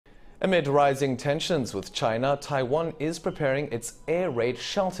Amid rising tensions with China, Taiwan is preparing its air raid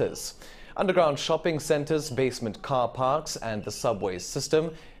shelters. Underground shopping centers, basement car parks and the subway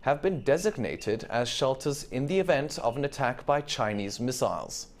system have been designated as shelters in the event of an attack by Chinese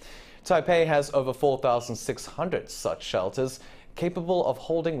missiles. Taipei has over 4,600 such shelters, capable of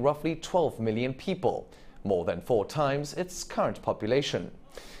holding roughly 12 million people, more than 4 times its current population.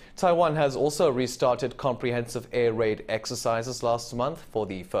 Taiwan has also restarted comprehensive air raid exercises last month for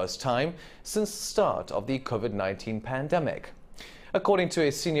the first time since the start of the COVID-19 pandemic. According to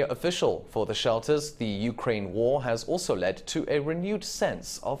a senior official for the shelters, the Ukraine war has also led to a renewed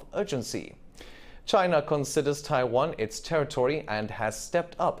sense of urgency. China considers Taiwan its territory and has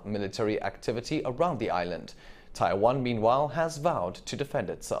stepped up military activity around the island. Taiwan, meanwhile, has vowed to defend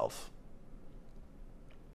itself.